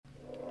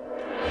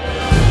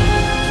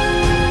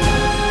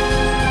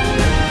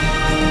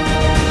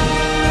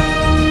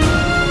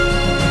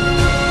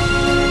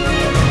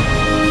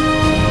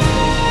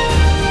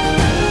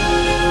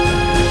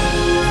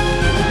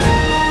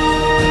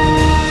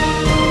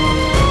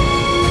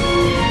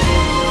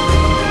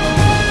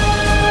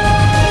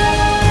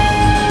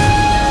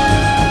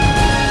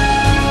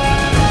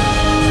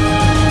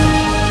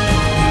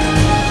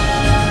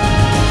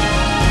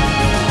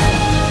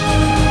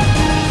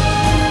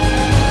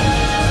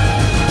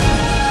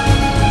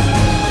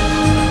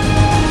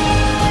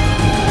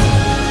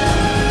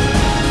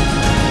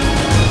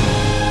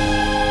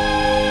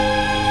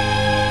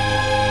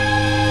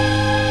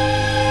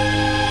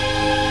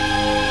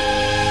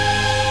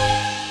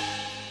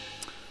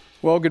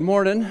Well, good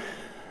morning.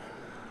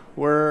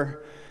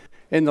 We're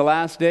in the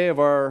last day of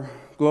our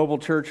Global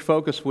Church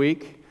Focus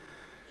Week,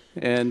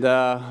 and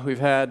we've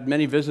had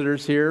many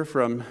visitors here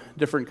from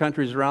different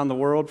countries around the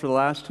world for the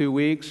last 2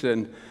 weeks,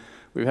 and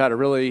we've had a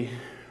really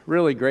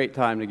great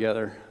time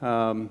together.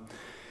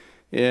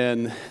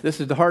 And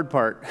this is the hard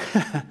part,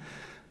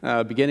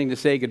 beginning to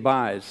say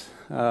goodbyes.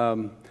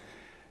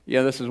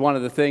 This is one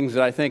of the things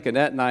that I think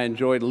Annette and I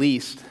enjoyed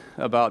least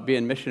about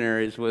being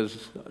missionaries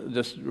was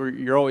just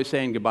you're always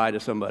saying goodbye to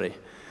somebody.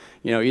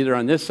 Either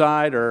on this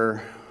side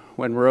or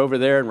when we're over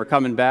there and we're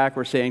coming back,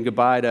 we're saying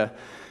goodbye to,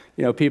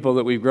 people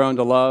that we've grown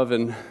to love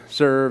and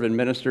serve and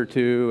minister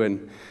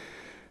to.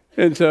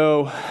 And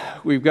so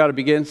we've got to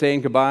begin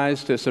saying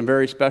goodbyes to some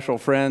very special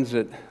friends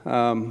that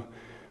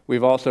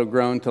we've also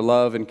grown to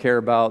love and care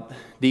about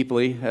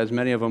deeply, as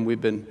many of them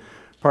we've been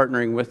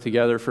partnering with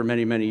together for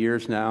many, many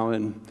years now.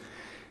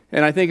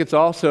 And I think it's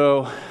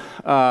also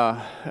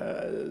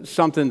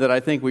something that I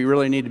think we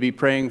really need to be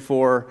praying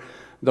for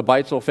the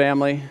Beitzel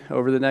family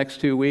over the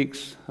next 2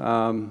 weeks,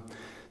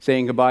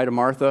 saying goodbye to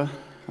Martha.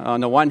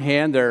 On the one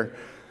hand, they're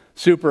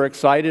super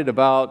excited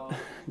about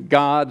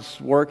God's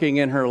working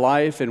in her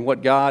life and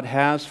what God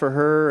has for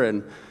her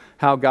and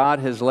how God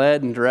has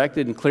led and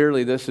directed, and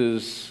clearly this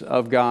is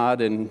of God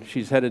and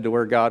she's headed to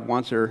where God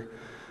wants her.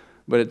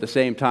 But at the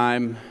same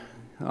time,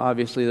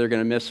 obviously they're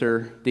going to miss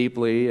her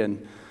deeply,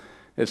 and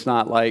it's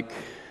not like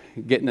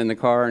getting in the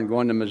car and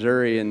going to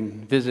Missouri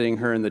and visiting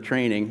her in the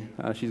training.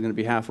 She's going to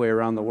be halfway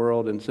around the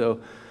world, and so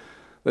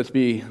let's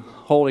be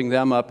holding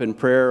them up in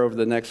prayer over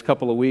the next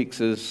couple of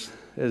weeks as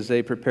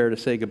they prepare to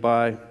say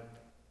goodbye.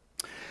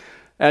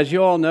 As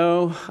you all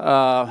know,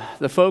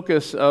 the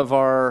focus of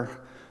our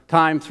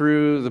time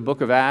through the book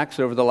of Acts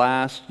over the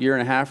last year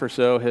and a half or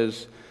so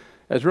has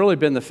really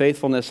been the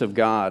faithfulness of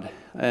God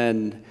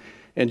and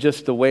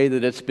just the way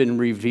that it's been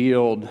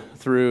revealed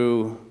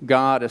through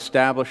God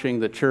establishing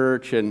the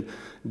church and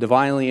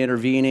divinely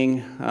intervening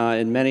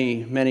in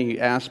many, many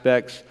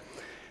aspects.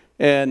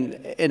 And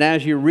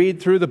as you read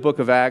through the book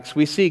of Acts,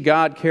 we see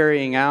God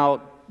carrying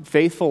out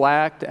faithful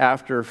act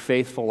after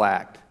faithful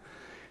act.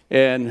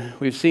 And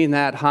we've seen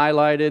that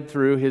highlighted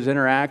through his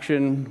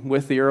interaction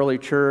with the early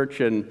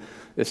church and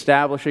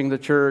establishing the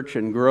church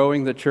and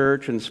growing the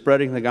church and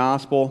spreading the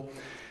gospel.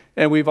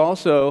 And we've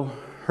also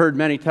heard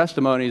many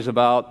testimonies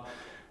about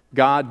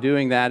God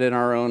doing that in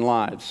our own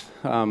lives.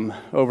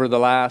 Over the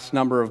last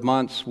number of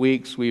months,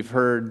 weeks, we've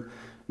heard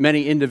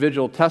many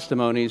individual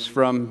testimonies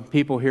from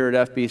people here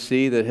at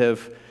FBC that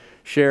have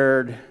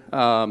shared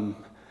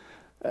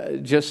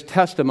just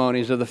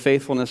testimonies of the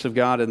faithfulness of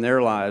God in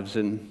their lives.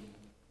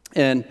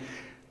 And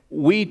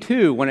we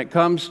too, when it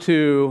comes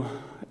to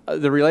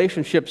the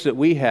relationships that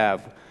we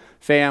have,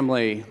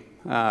 family,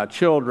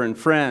 children,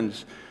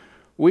 friends,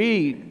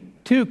 we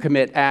too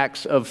commit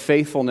acts of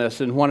faithfulness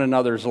in one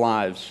another's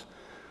lives.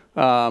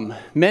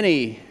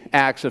 Many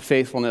acts of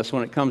faithfulness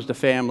when it comes to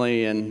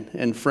family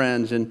and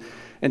friends. And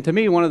to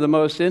me, one of the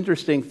most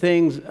interesting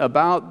things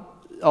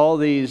about all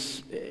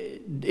these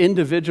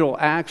individual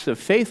acts of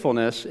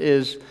faithfulness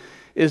is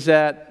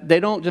that they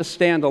don't just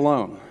stand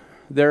alone.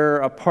 They're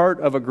a part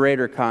of a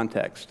greater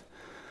context.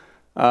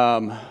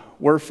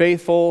 We're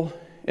faithful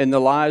in the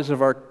lives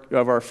of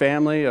our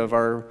family, of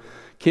our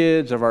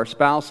kids, of our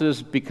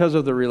spouses, because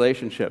of the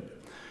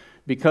relationship,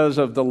 because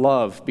of the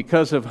love,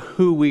 because of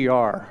who we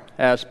are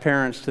as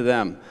parents to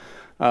them,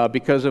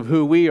 because of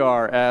who we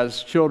are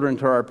as children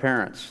to our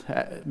parents,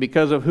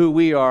 because of who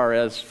we are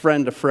as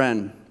friend to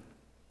friend.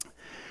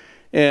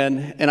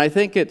 And I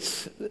think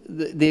it's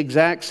the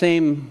exact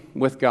same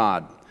with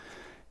God.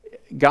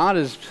 God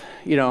is,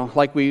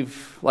 like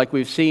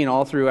we've seen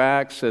all through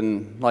Acts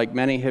and like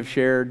many have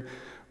shared,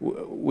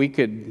 we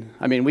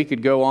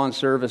could go on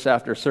service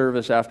after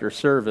service after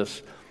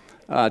service,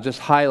 just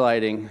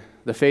highlighting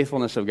the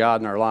faithfulness of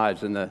God in our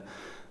lives and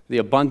the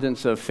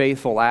abundance of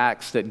faithful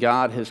acts that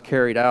God has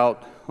carried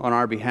out on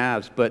our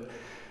behalves. But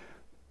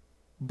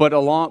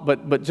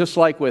just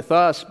like with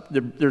us,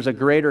 there's a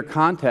greater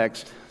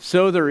context.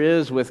 So there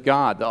is with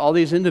God. All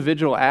these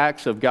individual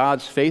acts of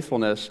God's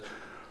faithfulness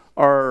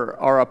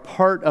are a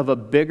part of a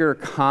bigger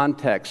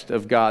context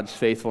of God's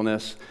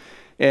faithfulness,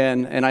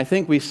 and I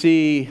think we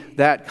see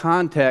that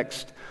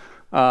context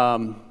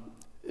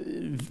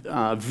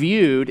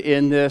viewed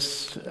in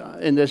this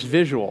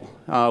visual.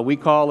 We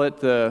call it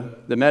the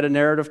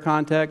meta-narrative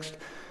context.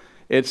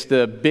 It's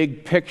the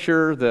big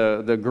picture,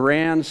 the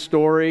grand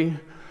story.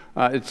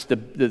 It's the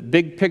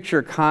big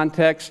picture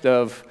context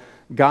of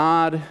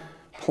God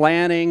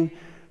planning,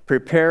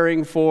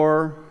 preparing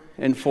for,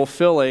 and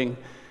fulfilling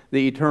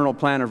the eternal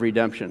plan of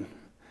redemption.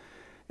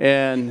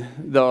 And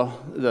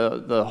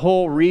the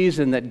whole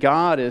reason that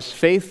God is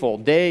faithful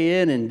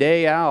day in and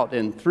day out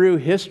and through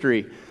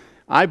history,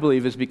 I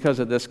believe, is because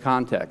of this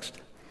context.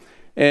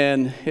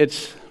 And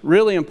it's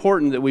really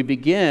important that we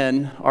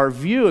begin our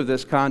view of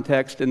this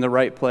context in the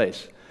right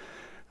place.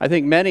 I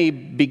think many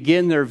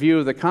begin their view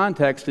of the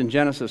context in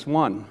Genesis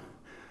 1.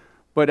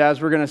 But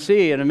as we're going to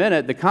see in a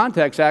minute, the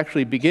context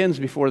actually begins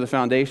before the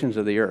foundations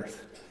of the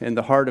earth, in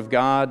the heart of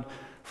God,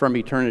 from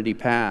eternity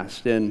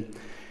past. And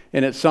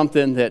it's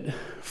something that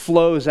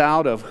flows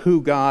out of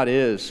who God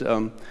is.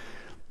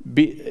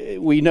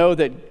 We know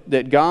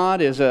that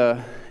God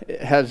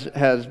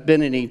has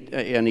been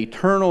an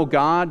eternal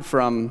God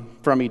from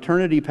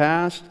eternity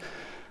past.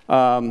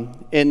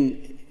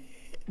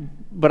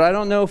 But I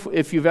don't know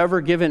if you've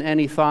ever given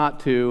any thought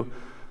to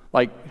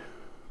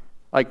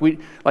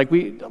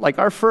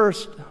our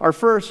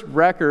first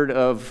record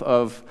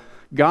of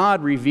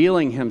God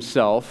revealing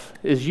himself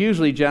is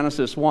usually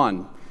Genesis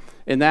 1,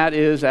 and that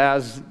is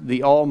as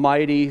the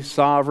almighty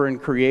sovereign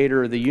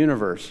creator of the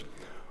universe.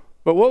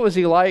 But what was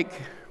he like?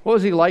 What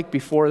was he like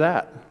before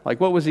that?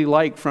 What was he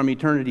like from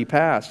eternity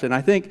past? And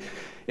I think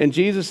in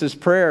Jesus'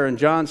 prayer in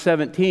John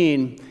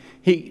 17,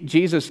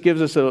 Jesus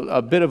gives us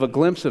a bit of a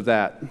glimpse of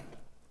that.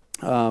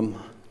 I'm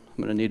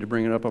going to need to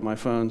bring it up on my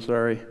phone,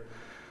 sorry.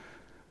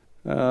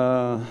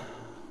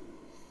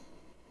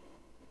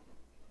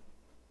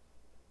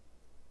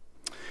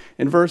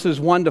 In verses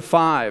 1 to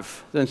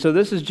 5, and so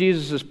this is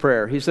Jesus'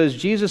 prayer. He says,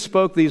 Jesus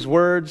spoke these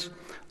words,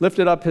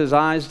 lifted up his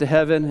eyes to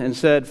heaven, and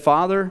said,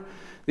 Father,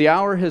 the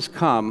hour has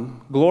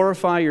come.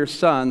 Glorify your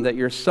Son, that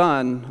your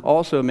Son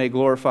also may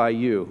glorify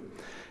you.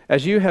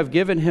 As you have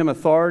given him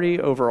authority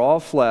over all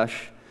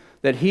flesh,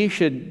 that he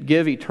should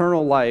give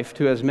eternal life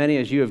to as many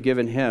as you have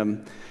given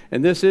him.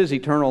 And this is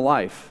eternal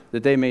life,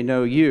 that they may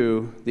know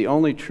you, the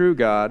only true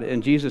God,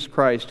 and Jesus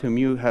Christ, whom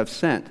you have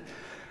sent.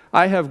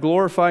 I have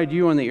glorified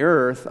you on the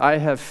earth. I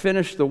have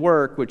finished the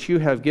work which you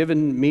have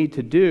given me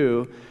to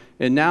do.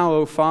 And now,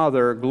 O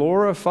Father,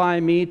 glorify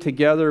me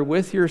together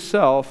with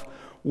yourself,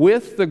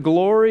 with the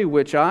glory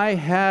which I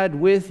had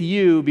with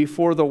you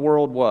before the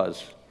world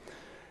was.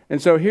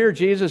 And so here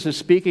Jesus is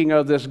speaking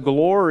of this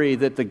glory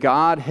that the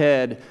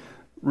Godhead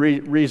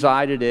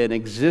resided in,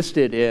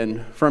 existed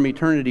in from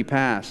eternity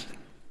past.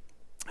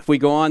 If we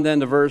go on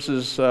then to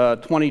verses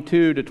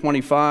 22 to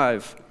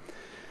 25,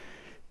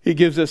 he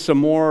gives us some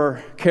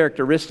more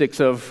characteristics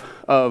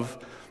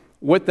of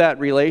what that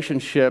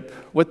relationship,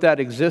 what that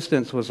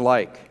existence was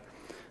like.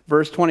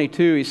 Verse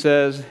 22, he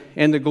says,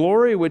 And the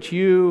glory which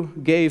you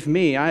gave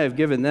me, I have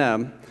given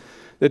them,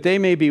 that they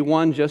may be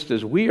one just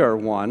as we are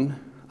one,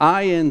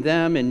 I in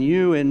them and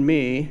you in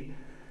me,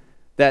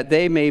 that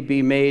they may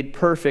be made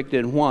perfect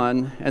in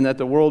one, and that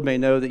the world may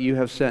know that you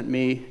have sent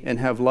me and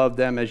have loved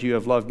them as you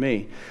have loved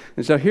me.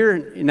 And so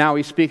here now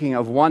he's speaking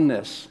of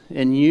oneness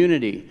and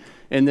unity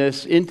in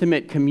this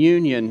intimate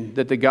communion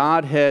that the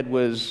Godhead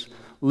was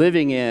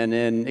living in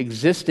and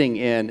existing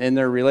in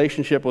their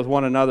relationship with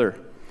one another.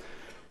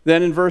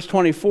 Then in verse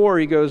 24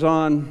 he goes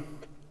on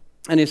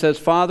and he says,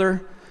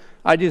 Father,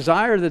 I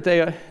desire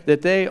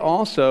that they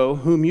also,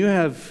 whom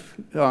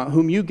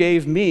you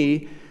gave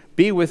me,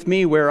 be with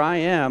me where I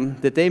am,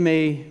 that they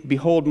may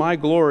behold my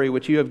glory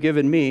which you have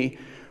given me,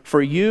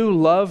 for you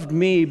loved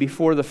me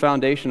before the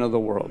foundation of the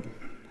world.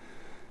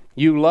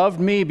 You loved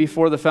me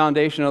before the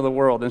foundation of the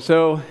world. And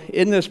so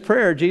in this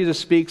prayer, Jesus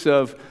speaks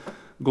of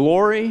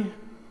glory,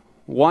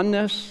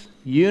 oneness,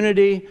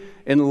 unity,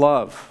 and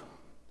love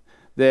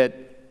that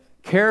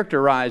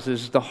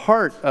characterizes the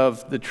heart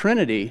of the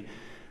Trinity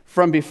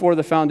from before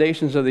the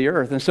foundations of the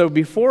earth. And so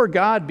before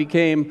God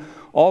became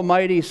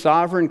almighty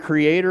sovereign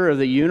creator of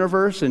the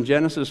universe in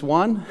Genesis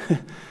 1,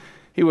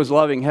 he was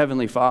loving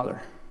Heavenly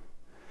Father.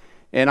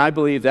 And I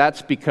believe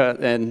that's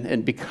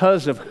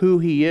because of who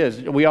he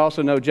is. We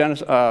also know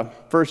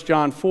 1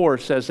 John 4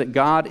 says that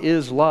God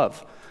is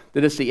love,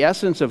 that it's the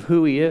essence of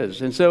who he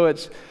is. And so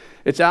it's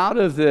out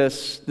of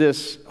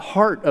this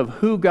heart of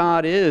who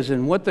God is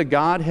and what the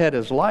Godhead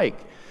is like,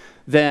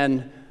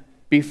 then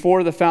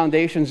before the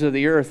foundations of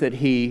the earth that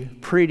he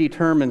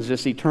predetermines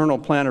this eternal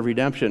plan of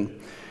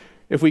redemption.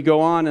 If we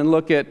go on and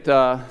look at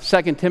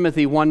 2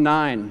 Timothy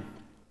 1:9,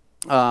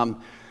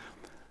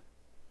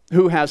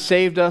 who has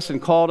saved us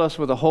and called us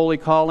with a holy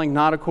calling,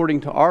 not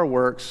according to our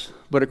works,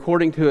 but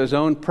according to his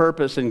own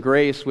purpose and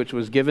grace, which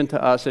was given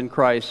to us in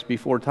Christ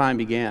before time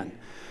began.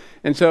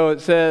 And so it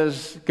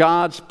says,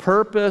 God's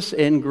purpose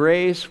and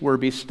grace were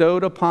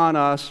bestowed upon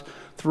us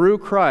through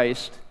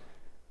Christ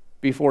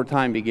before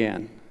time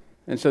began.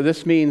 And so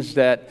this means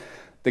that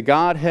the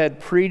Godhead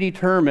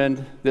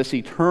predetermined this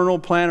eternal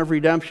plan of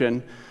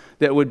redemption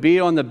that would be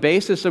on the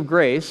basis of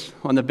grace,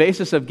 on the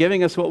basis of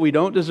giving us what we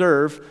don't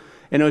deserve,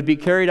 and it would be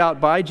carried out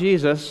by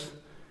Jesus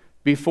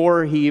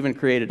before he even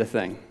created a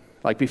thing.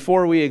 Like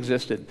before we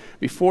existed,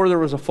 before there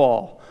was a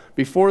fall,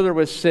 before there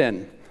was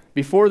sin,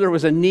 before there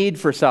was a need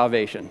for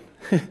salvation.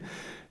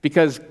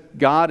 Because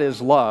God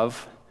is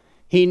love,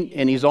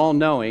 and he's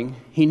all-knowing.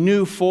 He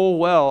knew full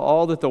well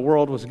all that the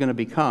world was going to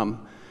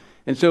become.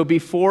 And so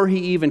before he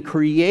even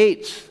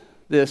creates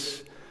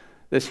this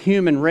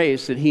human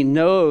race that he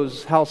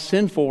knows how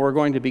sinful we're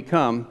going to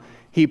become,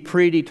 he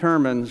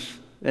predetermines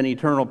an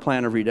eternal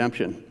plan of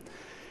redemption.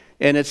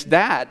 And it's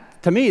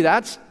that, to me,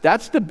 that's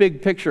the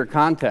big picture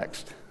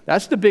context.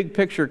 That's the big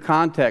picture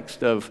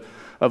context of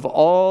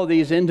all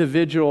these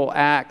individual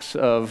acts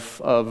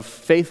of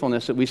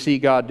faithfulness that we see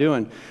God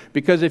doing.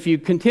 Because if you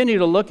continue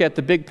to look at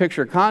the big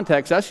picture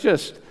context, that's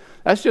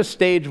just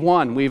stage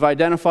one. We've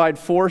identified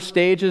 4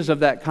 stages of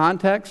that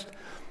context.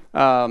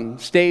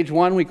 Stage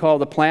 1 we call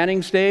the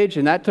planning stage,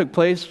 and that took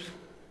place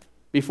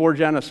before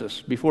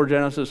Genesis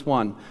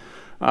 1,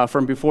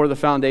 from before the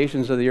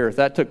foundations of the earth.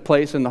 That took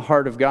place in the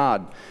heart of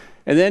God.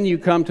 And then you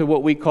come to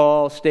what we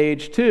call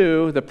stage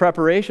 2, the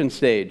preparation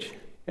stage,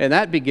 and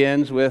that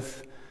begins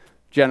with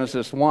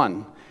Genesis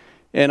 1.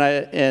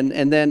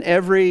 And then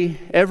every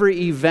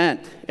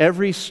event,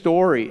 every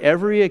story,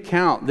 every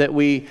account that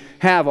we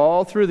have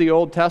all through the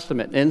Old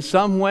Testament, in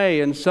some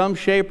way, in some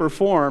shape or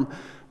form,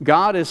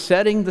 God is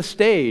setting the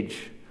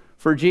stage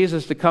for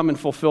Jesus to come and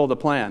fulfill the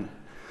plan.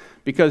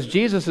 Because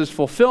Jesus'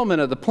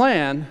 fulfillment of the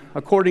plan,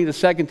 according to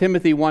 2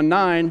 Timothy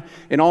 1:9,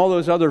 and all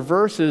those other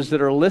verses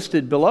that are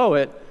listed below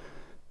it,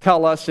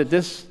 tell us that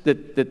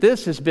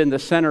this has been the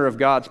center of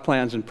God's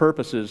plans and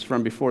purposes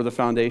from before the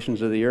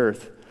foundations of the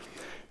earth.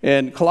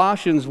 And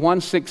Colossians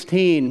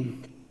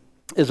 1:16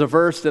 is a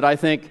verse that I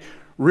think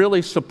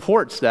really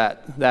supports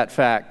that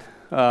fact.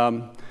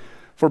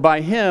 For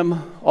by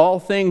him all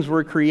things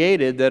were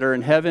created that are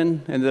in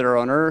heaven and that are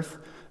on earth,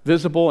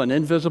 visible and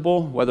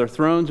invisible, whether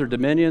thrones or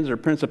dominions or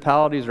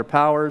principalities or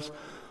powers.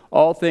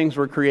 All things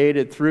were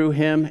created through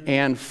him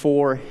and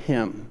for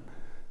him.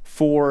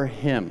 For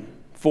him.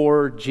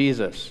 For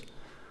Jesus.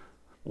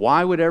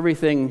 Why would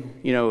everything,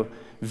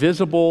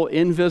 visible,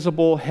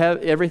 invisible,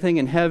 everything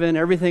in heaven,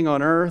 everything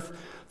on earth,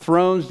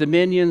 thrones,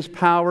 dominions,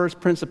 powers,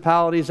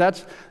 principalities,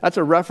 that's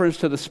a reference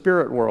to the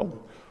spirit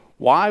world.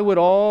 Why would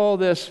all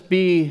this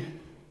be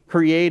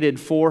created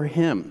for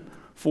him,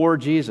 for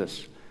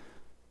Jesus?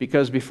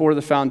 Because before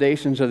the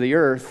foundations of the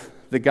earth,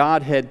 the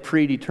Godhead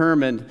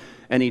predetermined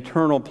an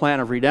eternal plan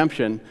of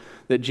redemption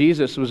that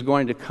Jesus was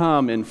going to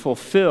come and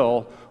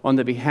fulfill on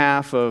the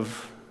behalf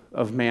of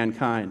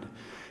mankind.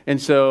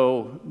 And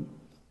so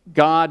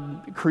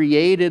God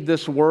created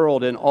this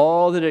world and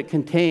all that it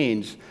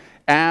contains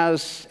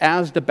as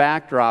the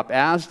backdrop,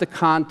 as the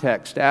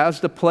context, as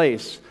the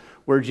place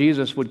where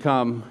Jesus would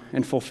come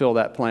and fulfill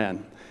that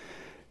plan.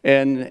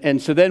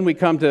 And so then we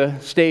come to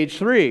stage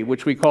 3,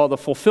 which we call the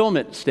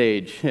fulfillment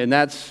stage, and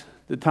that's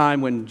the time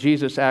when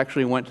Jesus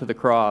actually went to the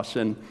cross.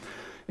 And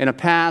a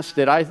passage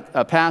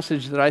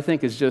that I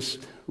think is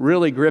just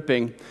really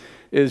gripping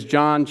is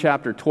John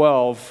chapter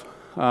 12,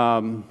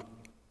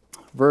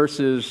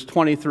 verses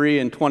 23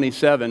 and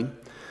 27.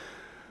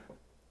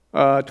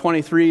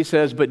 23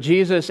 says, "But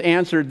Jesus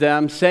answered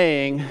them,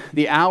 saying,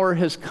 the hour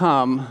has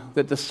come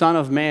that the Son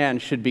of Man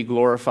should be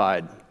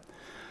glorified."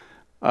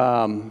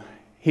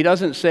 He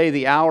doesn't say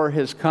the hour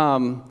has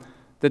come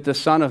that the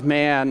Son of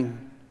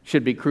Man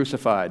should be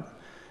crucified.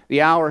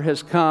 The hour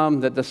has come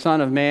that the Son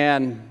of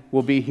Man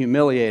will be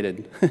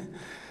humiliated.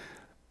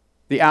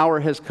 The hour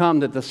has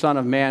come that the Son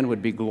of Man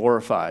would be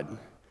glorified.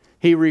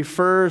 He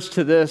refers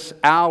to this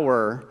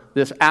hour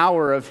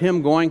of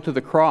him going to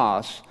the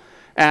cross,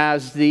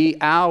 as the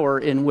hour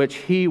in which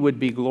he would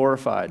be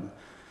glorified,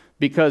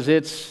 because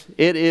it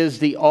is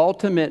the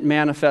ultimate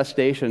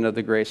manifestation of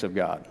the grace of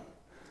God.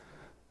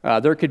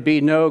 There could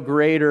be no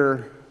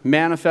greater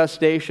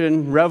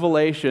manifestation,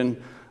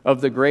 revelation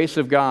of the grace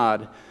of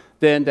God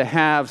than to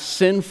have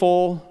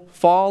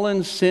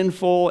fallen,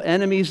 sinful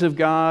enemies of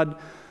God,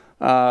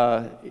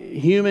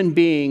 human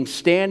beings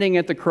standing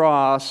at the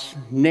cross,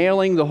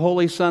 nailing the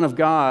Holy Son of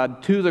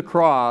God to the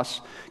cross,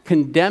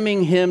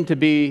 condemning him to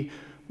be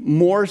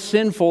more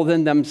sinful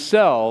than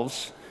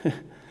themselves,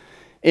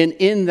 and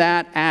in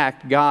that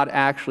act, God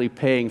actually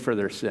paying for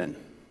their sin.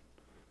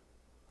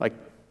 Like,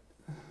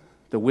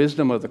 the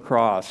wisdom of the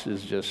cross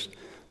is just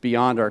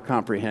beyond our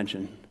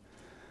comprehension.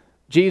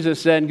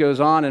 Jesus then goes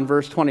on in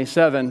verse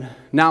 27,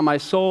 "Now my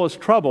soul is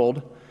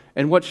troubled,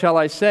 and what shall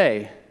I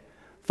say?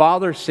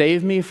 Father,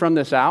 save me from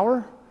this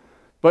hour?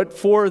 But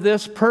for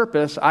this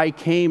purpose I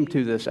came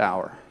to this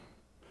hour."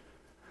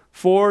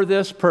 For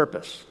this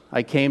purpose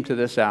I came to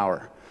this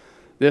hour.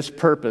 This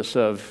purpose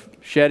of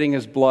shedding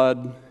his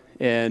blood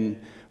and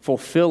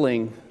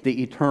fulfilling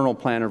the eternal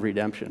plan of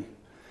redemption.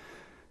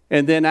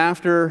 And then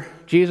after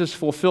Jesus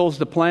fulfills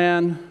the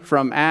plan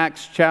from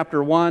Acts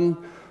chapter 1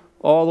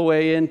 all the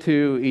way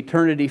into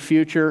eternity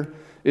future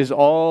is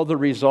all the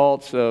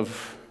results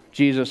of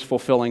Jesus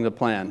fulfilling the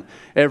plan.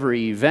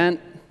 Every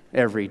event,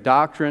 every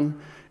doctrine,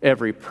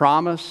 every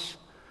promise,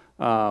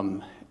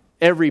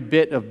 every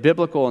bit of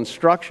biblical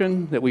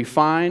instruction that we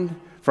find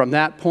from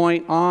that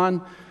point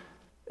on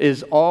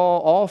is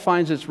all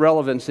finds its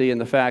relevancy in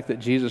the fact that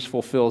Jesus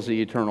fulfills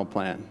the eternal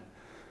plan.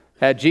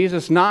 Had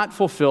Jesus not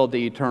fulfilled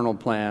the eternal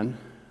plan,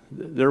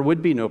 there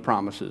would be no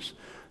promises.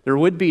 There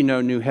would be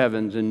no new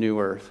heavens and new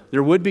earth.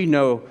 There would be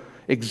no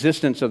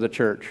existence of the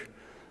church.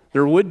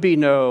 There would be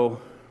no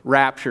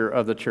rapture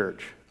of the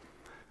church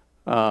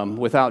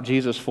without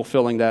Jesus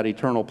fulfilling that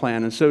eternal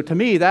plan. And so to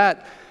me,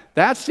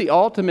 that's the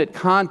ultimate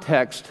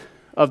context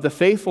of the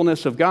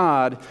faithfulness of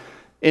God,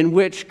 in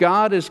which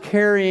God is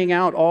carrying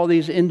out all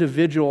these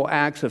individual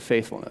acts of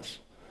faithfulness.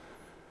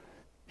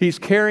 He's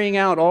carrying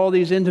out all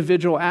these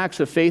individual acts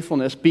of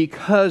faithfulness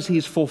because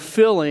he's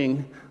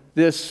fulfilling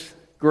this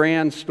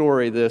grand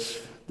story,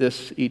 this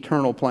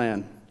eternal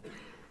plan.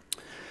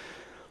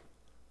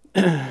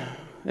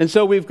 And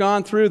so we've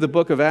gone through the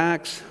book of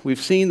Acts.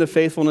 We've seen the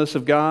faithfulness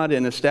of God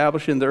in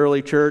establishing the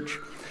early church.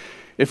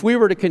 If we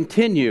were to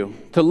continue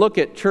to look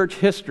at church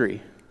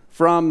history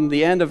from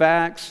the end of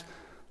Acts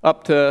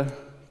up to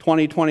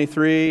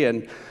 2023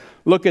 and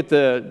look at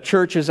the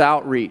church's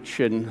outreach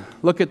and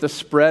look at the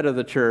spread of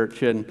the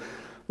church and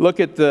look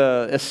at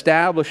the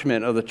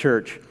establishment of the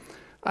church,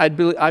 I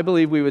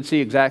believe we would see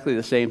exactly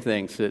the same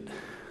things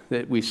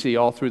that we see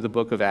all through the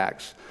book of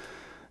Acts.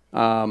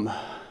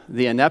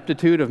 The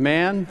ineptitude of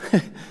man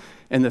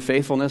and the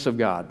faithfulness of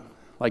God.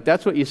 Like,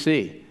 that's what you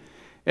see.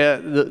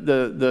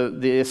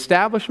 The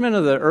establishment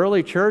of the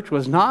early church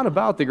was not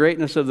about the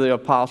greatness of the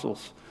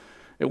apostles.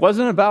 It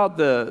wasn't about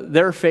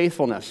their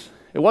faithfulness.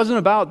 It wasn't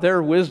about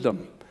their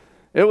wisdom.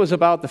 It was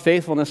about the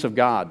faithfulness of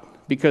God,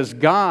 because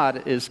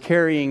God is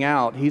carrying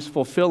out, He's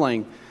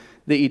fulfilling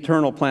the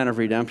eternal plan of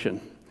redemption.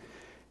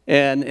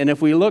 And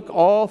if we look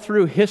all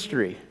through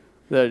history,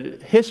 the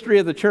history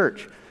of the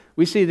church,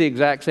 we see the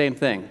exact same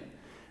thing.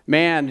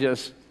 Man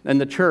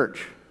and the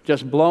church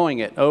just blowing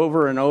it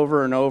over and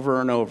over and over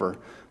and over,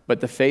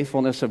 but the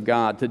faithfulness of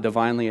God to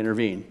divinely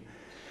intervene.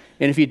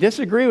 And if you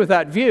disagree with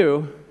that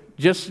view,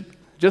 just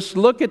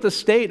look at the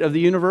state of the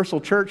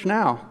universal church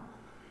now.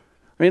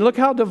 I mean, look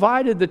how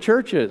divided the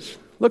church is.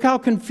 Look how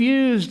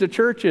confused the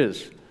church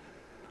is.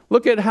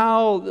 Look at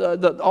how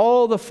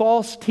all the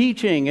false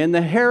teaching and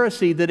the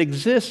heresy that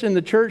exists in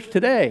the church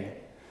today.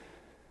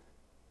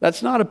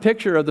 That's not a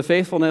picture of the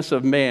faithfulness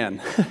of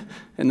man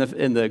and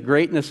the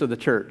greatness of the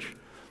church.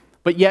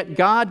 But yet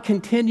God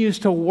continues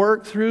to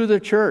work through the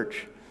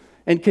church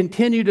and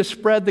continue to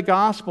spread the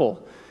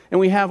gospel. And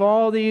we have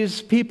all these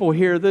people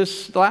here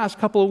this last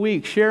couple of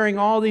weeks sharing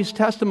all these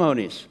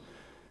testimonies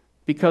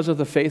because of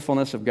the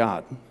faithfulness of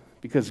God.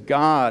 Because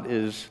God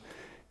is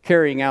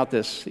carrying out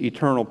this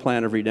eternal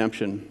plan of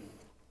redemption.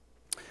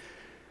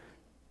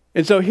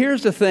 And so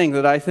here's the thing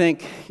that I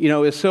think,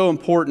 is so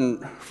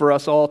important for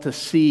us all to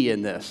see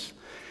in this.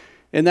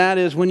 And that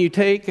is when you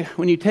take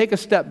a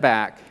step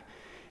back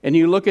and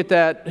you look at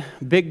that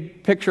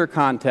big picture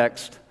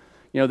context,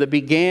 that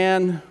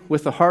began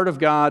with the heart of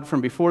God from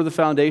before the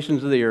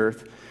foundations of the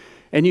earth,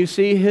 and you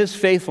see His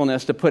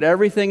faithfulness to put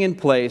everything in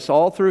place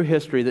all through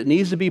history that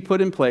needs to be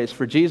put in place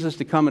for Jesus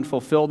to come and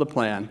fulfill the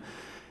plan.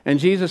 And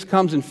Jesus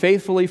comes and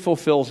faithfully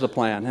fulfills the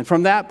plan. And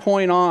from that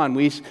point on,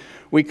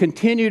 we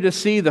continue to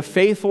see the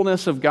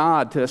faithfulness of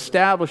God to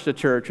establish the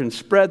church and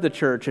spread the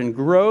church and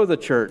grow the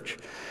church,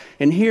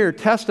 and hear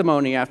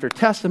testimony after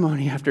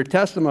testimony after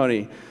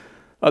testimony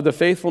of the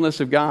faithfulness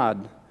of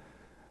God.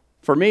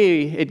 For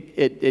me,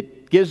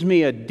 it gives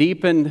me a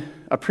deepened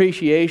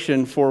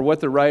appreciation for what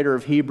the writer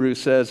of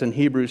Hebrews says in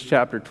Hebrews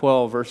chapter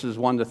 12, verses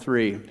 1 to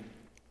 3.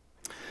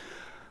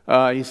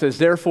 He says,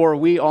 "Therefore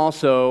we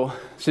also,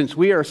 since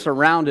we are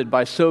surrounded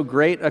by so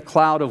great a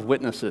cloud of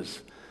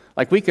witnesses,"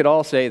 like we could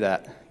all say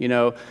that,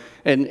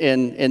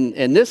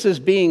 and this is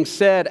being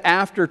said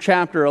after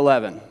chapter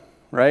 11,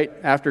 right?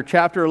 After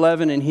chapter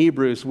 11 in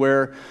Hebrews,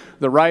 where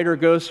the writer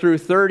goes through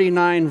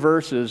 39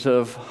 verses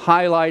of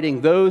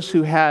highlighting those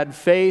who had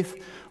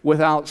faith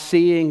without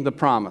seeing the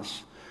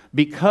promise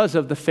because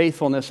of the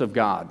faithfulness of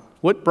God.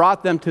 What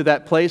brought them to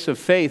that place of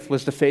faith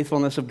was the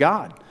faithfulness of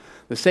God.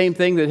 The same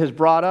thing that has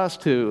brought us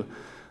to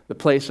the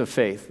place of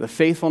faith, the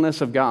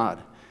faithfulness of God.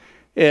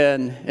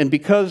 And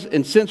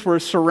since we're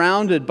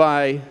surrounded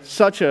by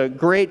such a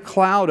great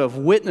cloud of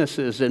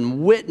witnesses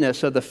and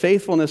witness of the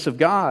faithfulness of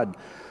God,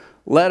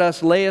 let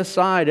us lay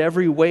aside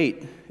every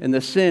weight and the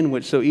sin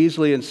which so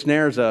easily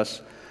ensnares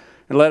us,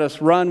 and let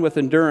us run with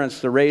endurance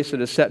the race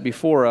that is set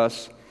before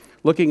us,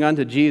 looking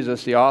unto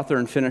Jesus, the author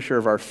and finisher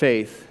of our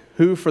faith,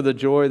 who for the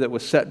joy that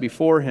was set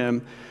before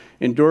Him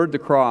endured the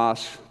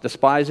cross,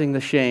 despising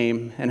the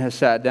shame, and has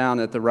sat down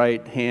at the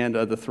right hand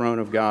of the throne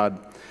of God.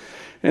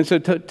 And so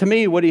to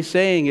me, what he's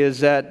saying is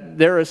that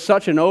there is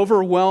such an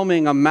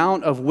overwhelming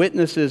amount of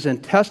witnesses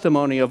and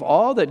testimony of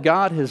all that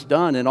God has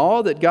done and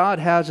all that God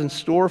has in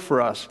store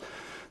for us,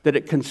 that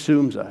it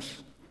consumes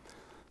us,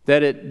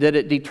 that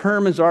it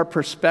determines our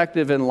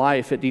perspective in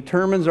life. It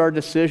determines our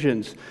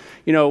decisions.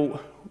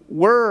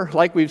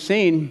 Like we've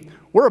seen,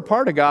 we're a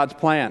part of God's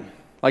plan.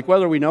 Like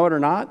whether we know it or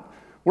not,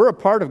 we're a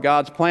part of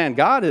God's plan.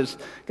 God's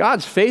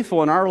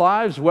faithful in our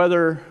lives,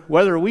 whether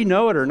we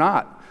know it or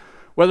not,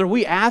 whether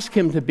we ask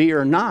Him to be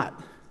or not,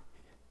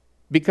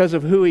 because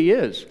of who He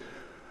is.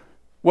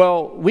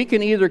 Well, we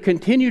can either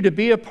continue to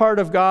be a part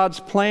of God's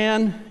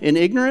plan in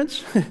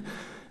ignorance,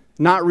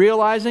 not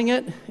realizing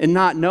it and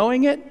not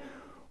knowing it,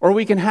 or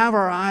we can have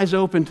our eyes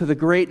open to the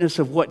greatness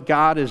of what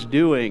God is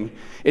doing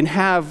and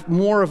have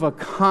more of a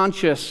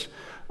conscious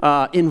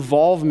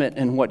involvement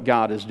in what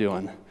God is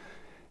doing.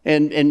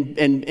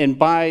 And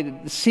by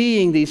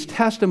seeing these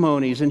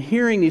testimonies and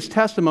hearing these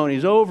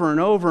testimonies over and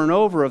over and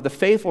over of the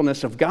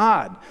faithfulness of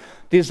God,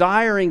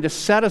 desiring to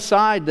set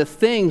aside the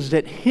things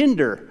that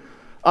hinder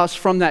us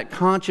from that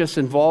conscious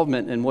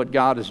involvement in what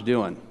God is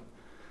doing.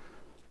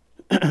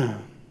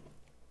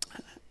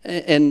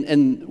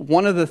 And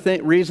one of the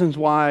reasons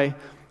why,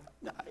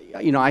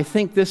 I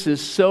think this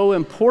is so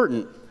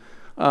important,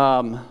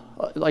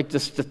 like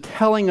just the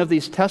telling of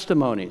these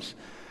testimonies,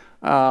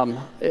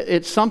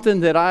 It's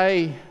something that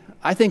I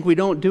think we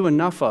don't do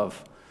enough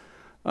of.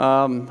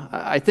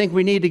 I think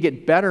we need to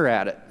get better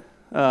at it.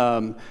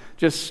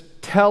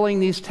 Just telling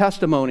these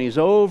testimonies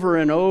over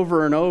and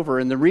over and over.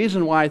 And the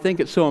reason why I think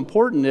it's so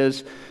important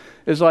is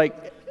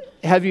like,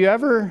 have you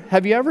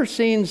ever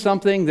seen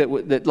something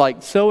that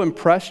like so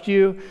impressed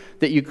you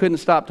that you couldn't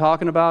stop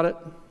talking about it?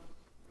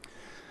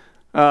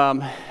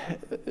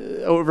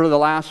 Over the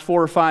last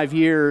 4 or 5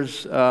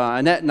 years,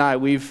 Annette and I,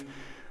 we've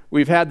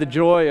had the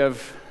joy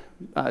of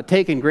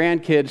taking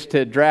grandkids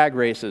to drag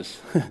races.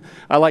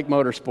 I like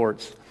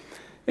motorsports.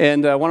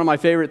 And one of my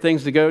favorite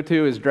things to go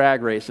to is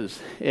drag races.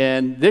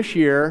 And this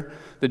year,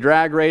 the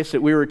drag race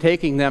that we were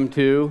taking them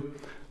to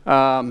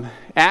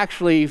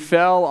actually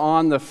fell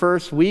on the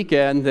first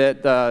weekend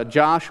that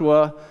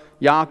Simon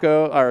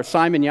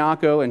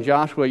Yako and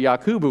Joshua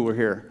Yakubu were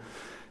here.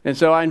 And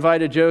so I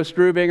invited Joe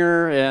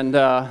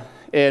Strubinger,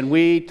 and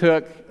we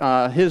took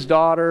his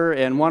daughter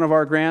and one of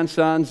our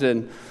grandsons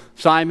and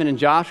Simon and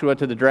Joshua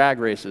to the drag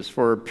races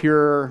for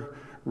pure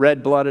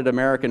red-blooded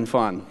American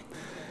fun.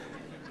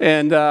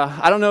 And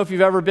I don't know if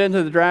you've ever been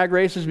to the drag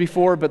races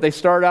before, but they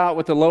start out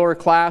with the lower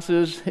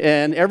classes,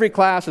 and every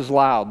class is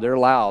loud. They're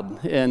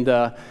loud, and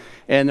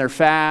they're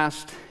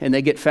fast, and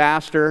they get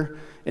faster,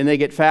 and they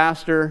get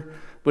faster.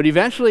 But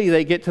eventually,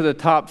 they get to the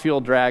top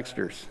fuel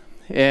dragsters,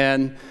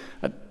 and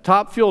a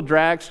top fuel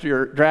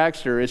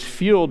dragster is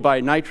fueled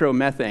by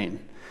nitromethane.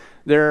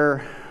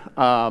 They're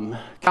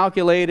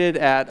calculated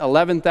at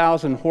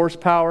 11,000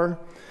 horsepower.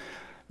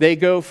 They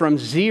go from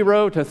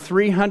 0 to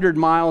 300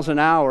 miles an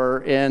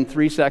hour in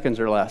 3 seconds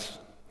or less.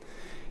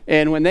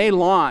 And when they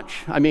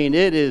launch, I mean,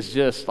 it is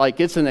just like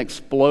it's an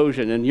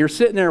explosion. And you're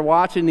sitting there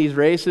watching these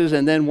races,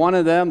 and then one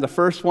of them, the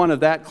first one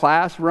of that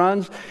class,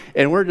 runs,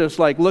 and we're just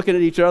like looking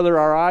at each other,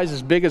 our eyes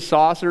as big as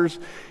saucers.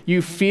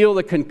 You feel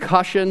the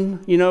concussion,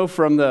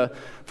 from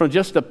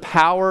just the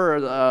power,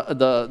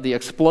 the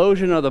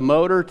explosion of the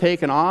motor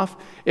taking off.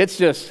 It's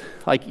just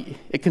like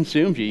it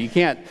consumes you. You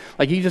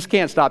just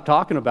can't stop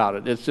talking about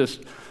it. It's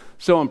just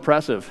so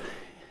impressive.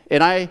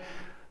 And I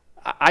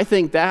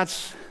think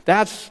that's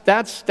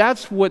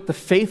what the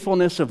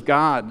faithfulness of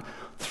God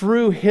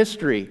through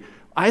history,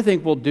 I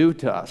think, will do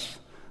to us.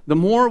 The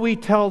more we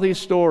tell these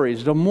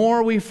stories, the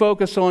more we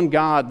focus on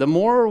God, the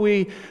more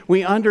we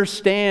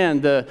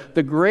understand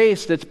the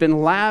grace that's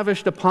been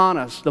lavished upon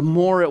us, the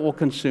more it will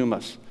consume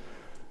us.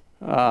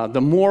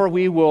 The more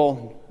we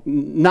will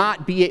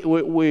not be,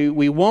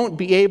 we won't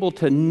be able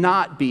to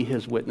not be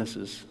His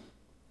witnesses.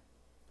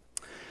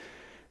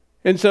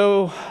 And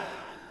so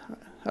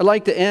I'd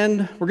like to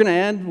end, we're going to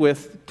end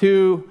with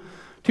two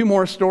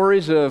more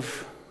stories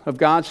of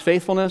God's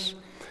faithfulness.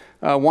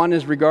 One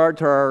is regard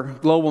to our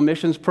global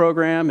missions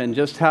program and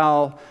just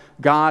how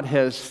God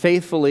has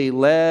faithfully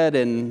led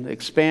and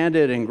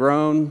expanded and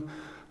grown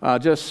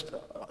the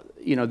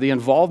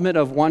involvement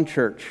of one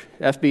church,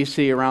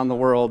 FBC, around the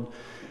world.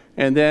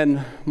 And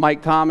then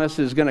Mike Thomas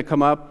is going to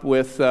come up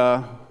with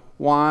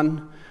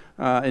Juan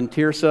and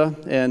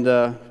Tirsa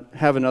and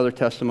have another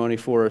testimony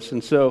for us.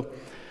 And so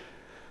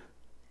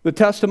the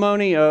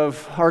testimony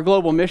of our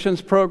global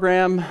missions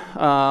program,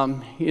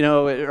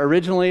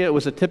 originally it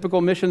was a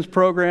typical missions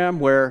program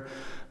where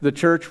the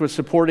church was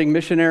supporting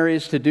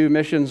missionaries to do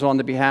missions on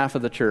the behalf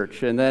of the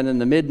church. And then in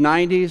the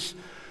mid-90s,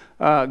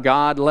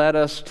 God led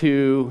us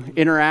to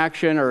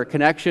interaction or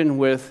connection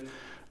with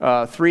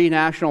 3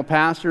 national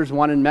pastors,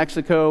 one in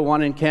Mexico,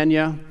 one in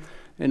Kenya,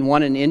 and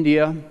one in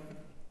India.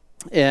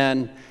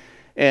 And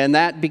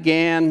that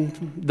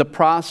began the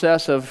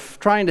process of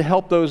trying to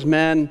help those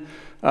men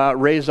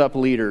raise up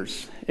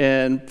leaders.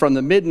 And from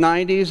the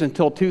mid-90s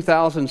until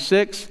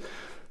 2006,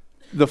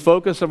 the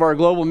focus of our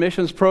global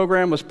missions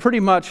program was pretty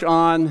much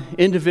on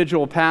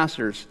individual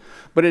pastors.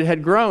 But it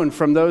had grown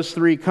from those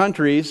 3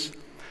 countries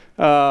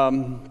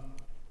to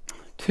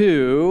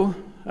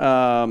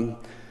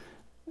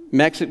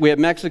we have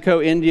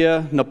Mexico,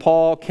 India,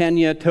 Nepal,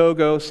 Kenya,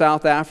 Togo,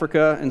 South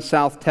Africa, and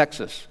South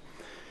Texas.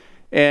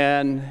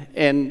 And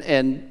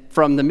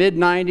from the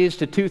mid-90s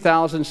to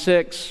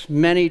 2006,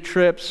 many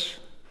trips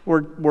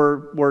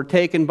were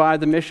taken by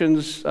the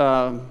missions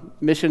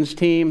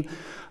team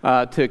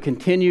to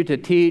continue to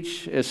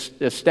teach,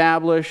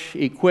 establish,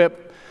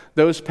 equip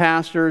those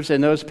pastors,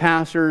 and those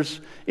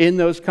pastors in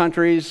those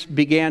countries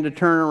began to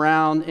turn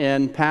around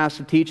and pass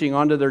the teaching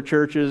onto their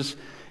churches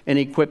and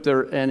equip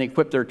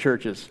their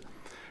churches.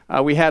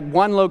 We had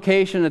one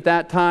location at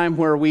that time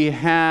where we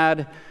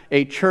had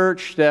a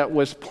church that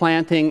was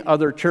planting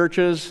other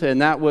churches,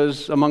 and that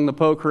was among the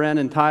Po Karen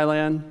in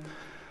Thailand.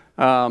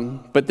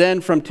 But then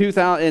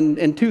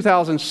in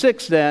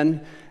 2006,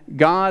 then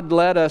God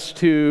led us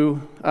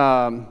to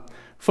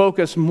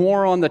focus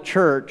more on the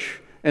church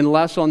and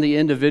less on the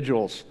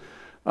individuals.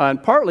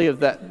 And partly of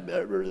that,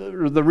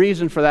 the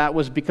reason for that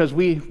was because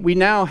we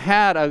now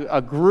had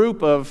a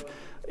group of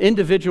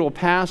individual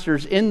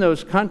pastors in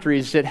those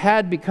countries that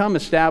had become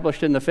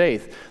established in the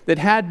faith, that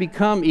had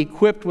become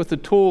equipped with the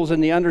tools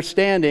and the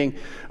understanding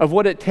of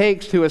what it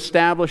takes to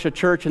establish a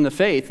church in the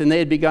faith, and they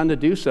had begun to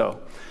do so.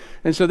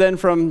 And so then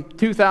from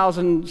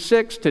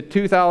 2006 to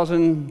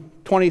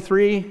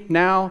 2023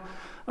 now,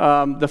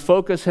 the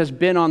focus has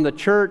been on the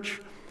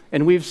church,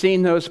 and we've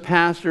seen those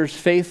pastors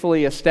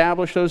faithfully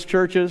establish those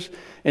churches,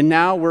 and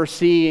now we're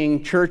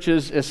seeing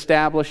churches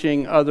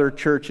establishing other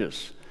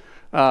churches.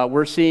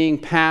 We're seeing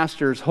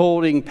pastors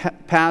holding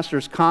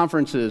pastors'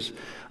 conferences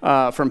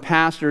from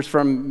pastors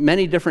from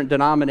many different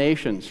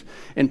denominations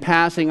and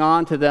passing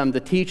on to them the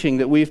teaching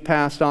that we've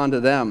passed on to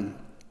them,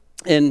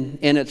 and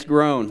it's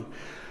grown.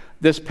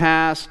 This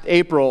past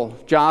April,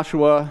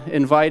 Joshua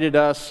invited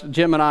us,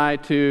 Jim and I,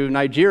 to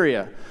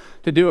Nigeria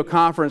to do a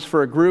conference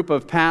for a group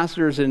of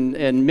pastors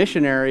and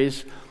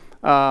missionaries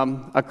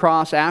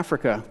across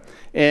Africa.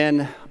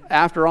 And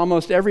after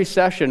almost every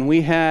session,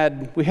 we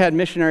had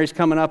missionaries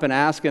coming up and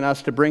asking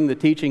us to bring the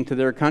teaching to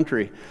their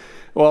country.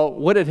 Well,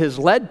 what it has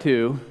led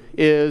to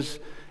is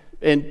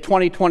in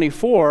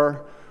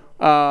 2024,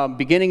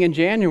 beginning in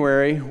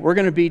January, we're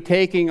going to be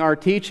taking our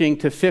teaching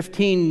to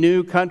 15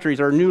 new countries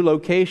or new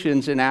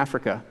locations in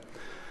Africa.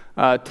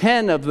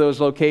 10 of those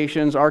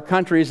locations are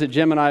countries that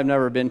Jim and I have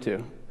never been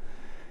to.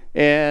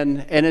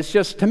 And it's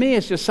just, to me,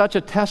 it's just such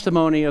a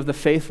testimony of the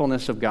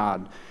faithfulness of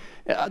God.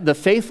 The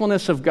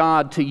faithfulness of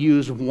God to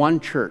use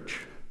one church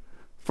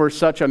for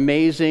such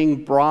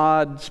amazing,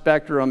 broad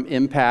spectrum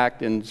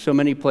impact in so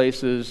many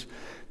places.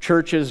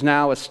 Churches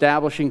now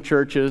establishing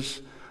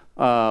churches,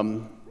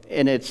 and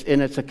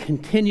it's a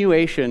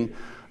continuation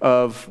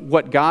of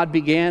what God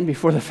began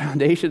before the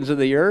foundations of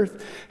the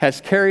earth,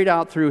 has carried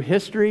out through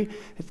history,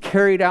 it's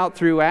carried out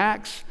through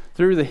Acts,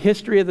 through the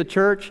history of the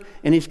church,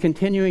 and he's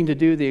continuing to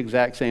do the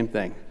exact same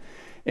thing.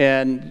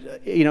 And,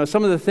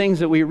 some of the things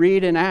that we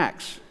read in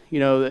Acts,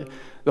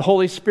 the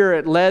Holy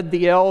Spirit led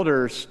the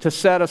elders to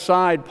set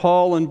aside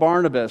Paul and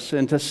Barnabas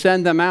and to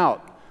send them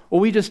out.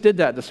 Well, we just did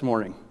that this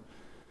morning.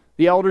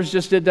 The elders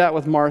just did that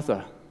with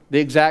Martha, the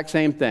exact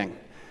same thing.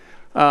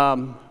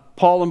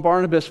 Paul and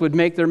Barnabas would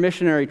make their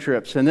missionary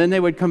trips, and then they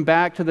would come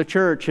back to the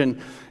church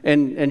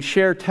and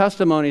share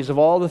testimonies of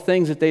all the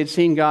things that they'd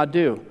seen God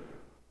do.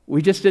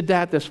 We just did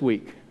that this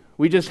week.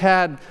 We just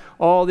had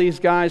all these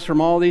guys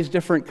from all these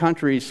different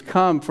countries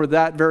come for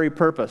that very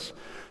purpose,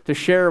 to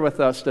share with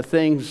us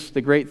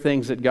the great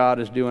things that God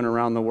is doing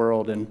around the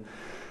world. And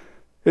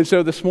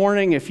so this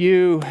morning, if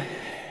you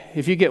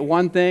get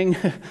one thing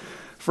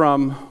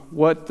from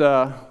what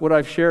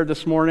I've shared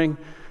this morning,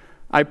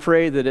 I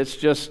pray that it's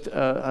just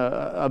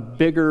a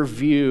bigger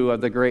view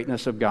of the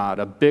greatness of God,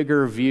 a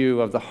bigger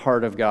view of the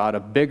heart of God, a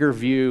bigger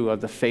view of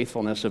the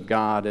faithfulness of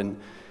God,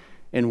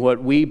 and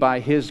what we, by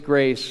His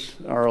grace,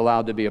 are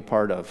allowed to be a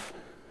part of.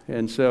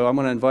 And so I'm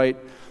going to invite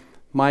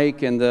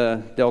Mike and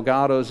the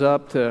Delgados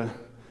up to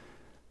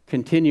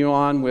continue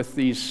on with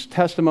these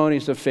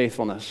testimonies of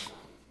faithfulness.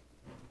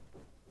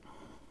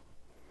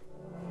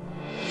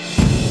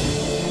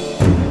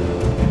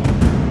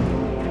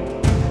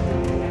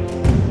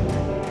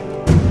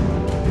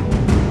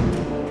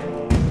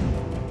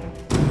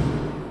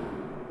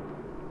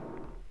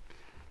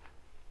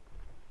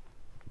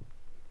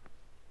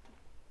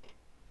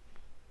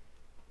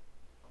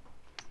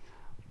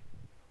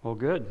 Well,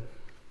 good.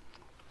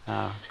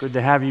 Good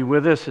to have you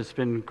with us. It's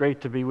been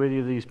great to be with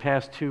you these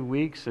past 2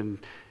 weeks, and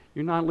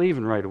you're not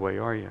leaving right away,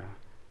 are you?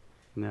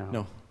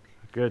 No.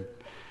 Good.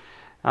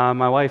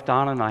 My wife,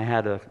 Donna, and I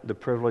had the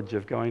privilege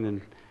of going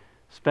and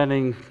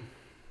spending,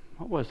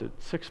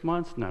 6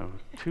 months? No,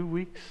 2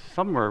 weeks?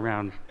 Somewhere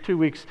around 2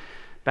 weeks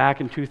back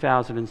in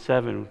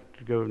 2007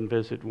 to go and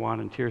visit Juan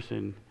and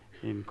Tirsa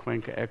in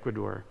Cuenca,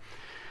 Ecuador.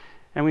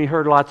 And we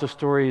heard lots of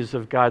stories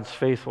of God's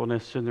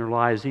faithfulness in their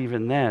lives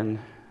even then.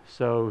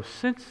 So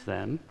since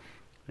then,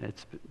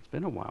 it's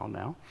been a while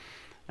now,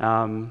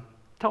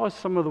 tell us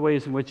some of the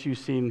ways in which you've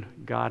seen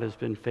God has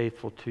been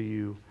faithful to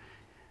you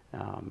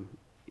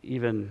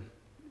even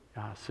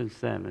since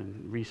then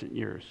in recent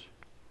years.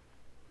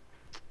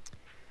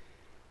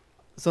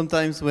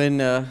 Sometimes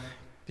when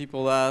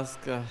people ask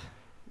to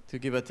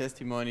give a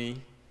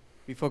testimony,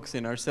 we focus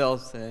on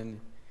ourselves and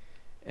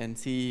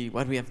see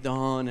what we have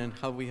done and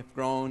how we have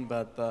grown,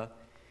 but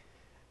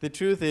the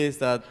truth is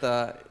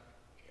that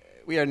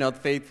we are not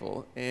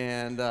faithful,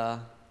 and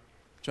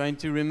trying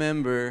to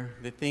remember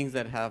the things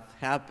that have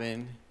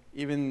happened.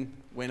 Even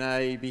when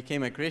I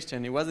became a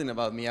Christian, it wasn't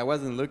about me. I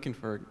wasn't looking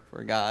for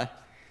God,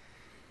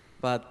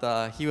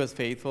 but He was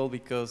faithful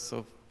because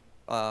of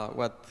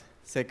what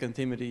 2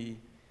 Timothy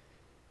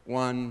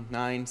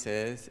 1:9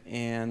 says,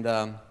 and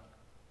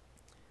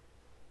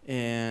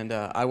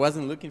I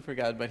wasn't looking for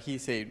God, but He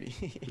saved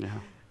me. Yeah.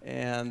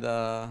 And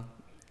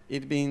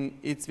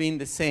it's been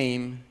the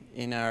same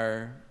in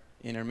our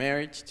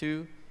marriage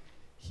too.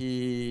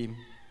 He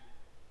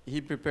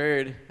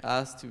prepared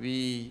us to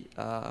be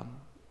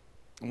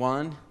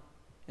one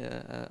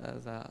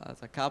as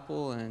a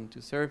couple and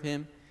to serve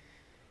Him.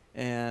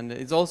 And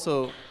it's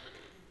also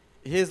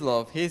His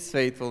love, His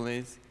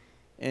faithfulness,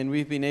 and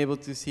we've been able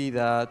to see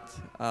that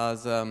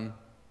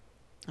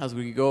as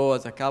we go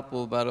as a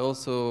couple, but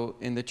also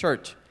in the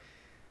church.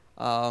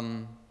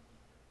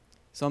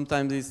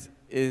 Sometimes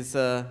it's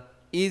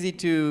easy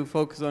to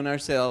focus on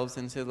ourselves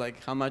and say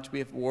like how much we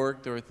have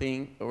worked or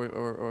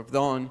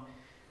done,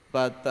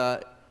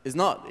 but it's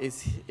not.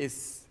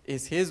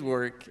 It's His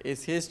work.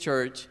 It's His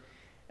church,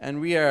 and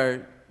we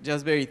are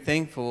just very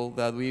thankful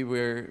that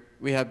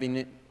we have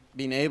been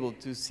able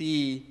to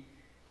see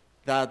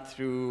that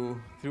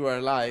through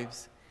our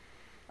lives,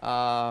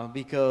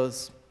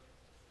 because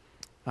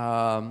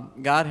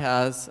God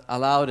has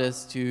allowed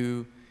us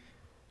to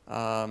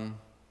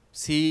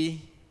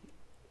see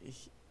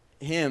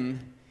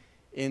Him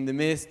in the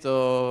midst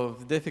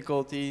of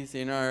difficulties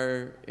in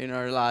our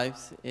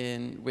lives,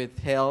 with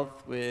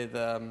health, with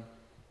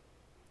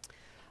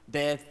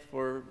death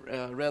for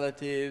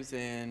relatives,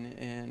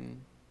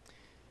 and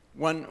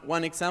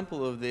one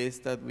example of this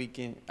that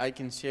I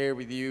can share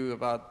with you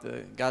about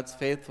God's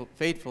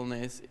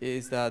faithfulness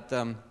is that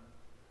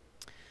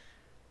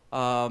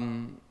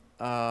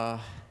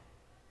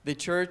the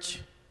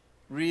church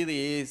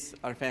really is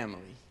our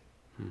family.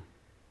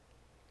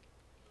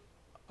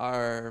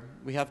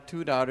 We have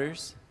two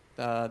daughters.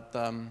 That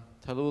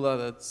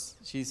Tallulah,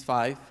 she's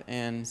 5,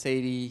 and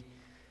Sadie,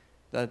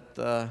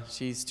 that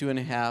she's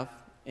 2.5.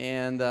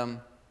 And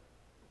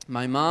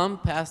my mom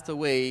passed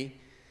away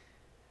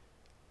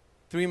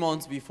 3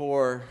 months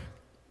before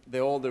the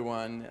older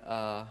one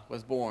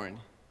was born.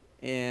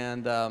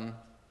 And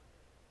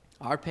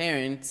our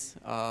parents,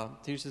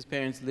 Tirsa's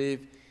parents,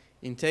 live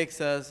in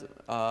Texas.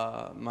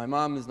 My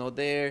mom is not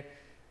there.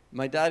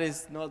 My dad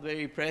is not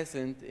very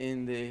present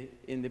in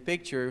the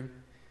picture,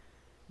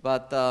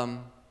 but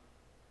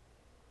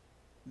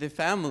the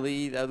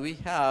family that we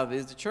have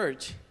is the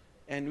church,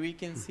 and we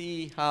can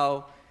see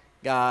how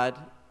God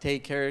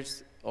takes care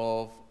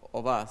of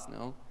us,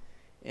 no?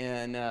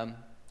 And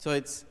so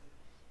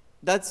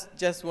that's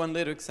just one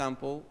little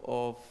example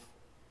of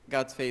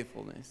God's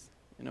faithfulness.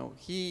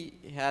 He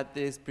had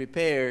this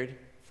prepared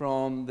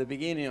from the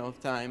beginning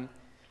of time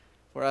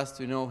for us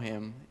to know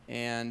Him,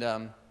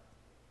 and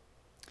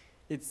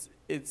it's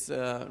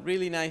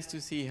really nice to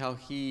see how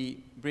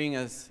He brings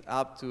us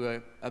up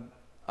to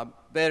a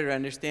better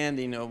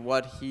understanding of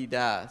what He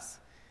does.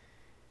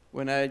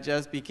 When I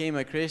just became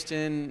a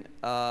Christian,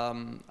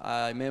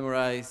 I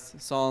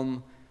memorized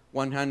Psalm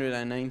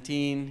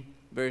 119,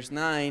 verse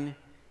 9,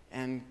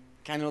 and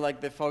kind of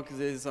like the focus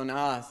is on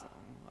us.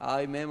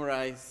 I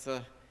memorize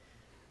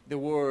the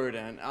Word,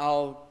 and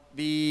I'll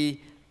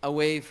be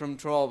away from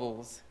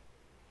troubles.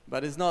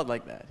 But it's not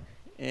like that.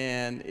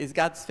 And it's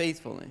God's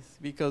faithfulness,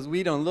 because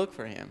we don't look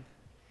for Him.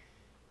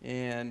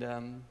 And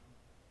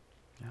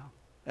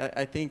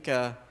I think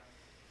how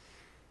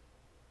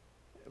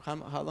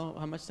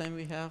much time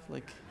we have?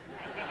 Like,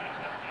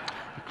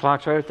 the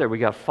clock's right there. We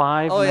got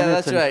 5 yeah, minutes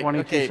that's and right.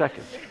 22 Okay.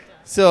 seconds.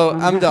 So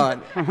I'm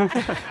done.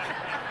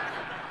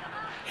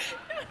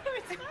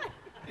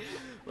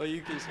 Well,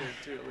 you can share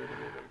too a little bit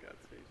of God's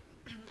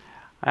faithfulness.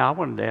 I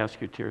wanted to ask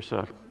you,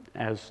 Tirsa,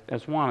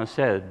 as Juana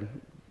said,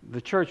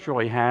 the church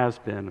really has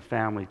been a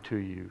family to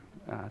you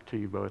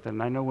both.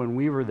 And I know when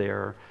we were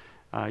there,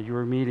 you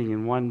were meeting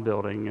in one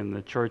building, and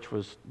the church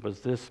was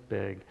this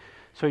big.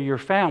 So your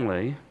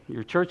family,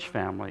 your church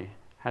family,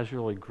 has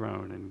really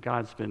grown, and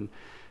God's been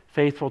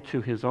faithful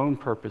to His own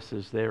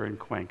purposes there in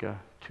Cuenca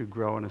to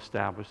grow and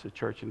establish the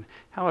church. And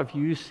how have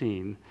you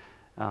seen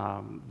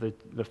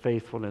the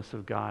faithfulness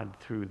of God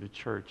through the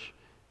church,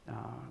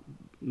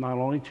 not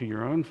only to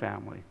your own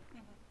family,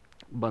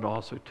 but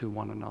also to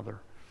one another?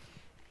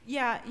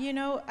 Yeah,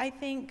 I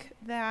think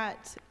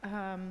that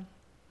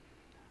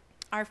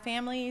our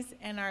families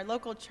and our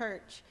local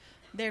church,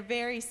 they're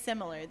very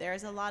similar.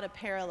 There's a lot of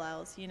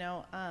parallels.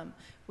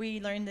 We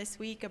learned this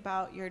week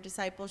about your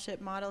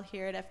discipleship model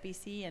here at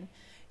FBC,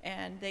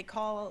 and they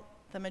call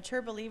the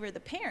mature believer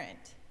the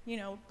parent,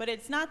 but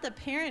it's not the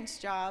parent's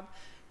job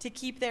to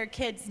keep their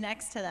kids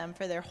next to them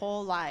for their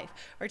whole life,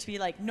 or to be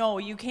like, no,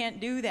 you can't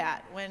do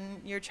that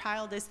when your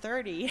child is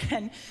 30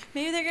 and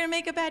maybe they're going to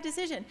make a bad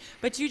decision,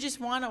 but you just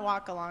want to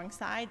walk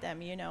alongside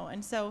them,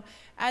 And so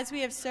as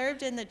we have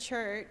served in the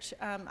church,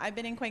 I've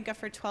been in Cuenca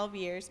for 12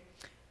 years.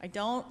 I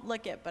don't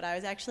look it, but I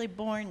was actually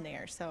born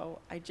there, so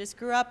I just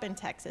grew up in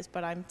Texas,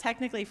 but I'm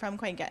technically from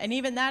Cuenca, and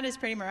even that is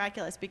pretty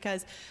miraculous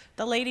because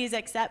the ladies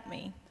accept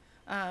me.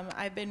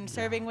 I've been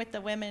serving with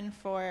the women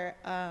for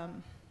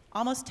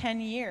almost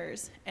 10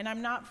 years, and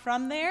I'm not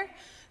from there.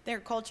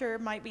 Their culture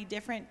might be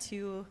different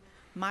to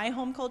my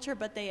home culture,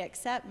 but they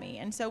accept me.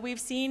 And so we've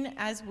seen,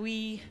 as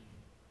we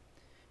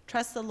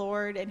trust the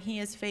Lord and He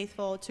is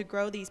faithful to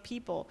grow these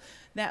people,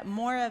 that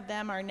more of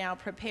them are now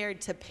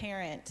prepared to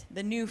parent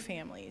the new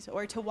families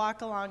or to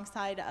walk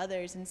alongside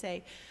others and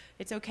say,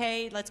 it's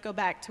okay, let's go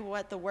back to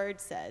what the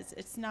Word says.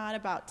 It's not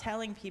about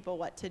telling people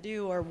what to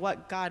do or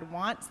what God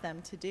wants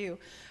them to do,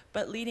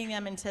 but leading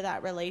them into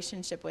that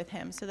relationship with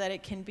Him so that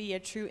it can be a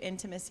true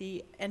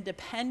intimacy and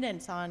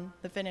dependence on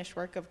the finished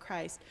work of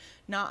Christ,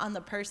 not on the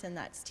person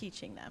that's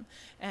teaching them.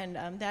 And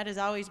that has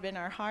always been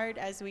our heart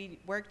as we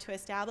work to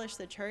establish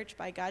the church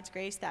by God's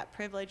grace, that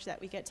privilege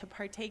that we get to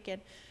partake in.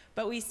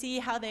 But we see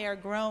how they are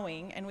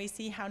growing, and we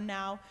see how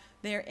now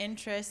their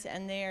interests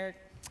and their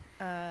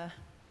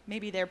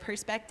maybe their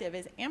perspective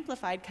is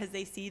amplified because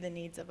they see the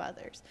needs of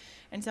others.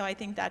 And so I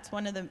think that's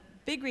one of the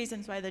big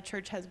reasons why the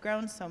church has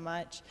grown so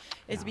much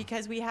is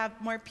because we have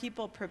more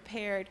people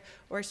prepared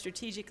or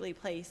strategically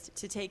placed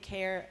to take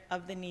care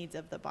of the needs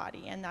of the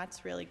body, and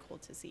that's really cool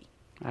to see.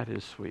 That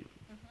is sweet.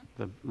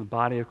 The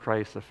body of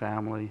Christ, the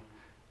family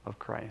of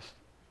Christ.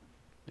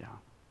 Yeah.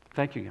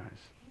 Thank you, guys.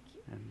 Thank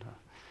you. And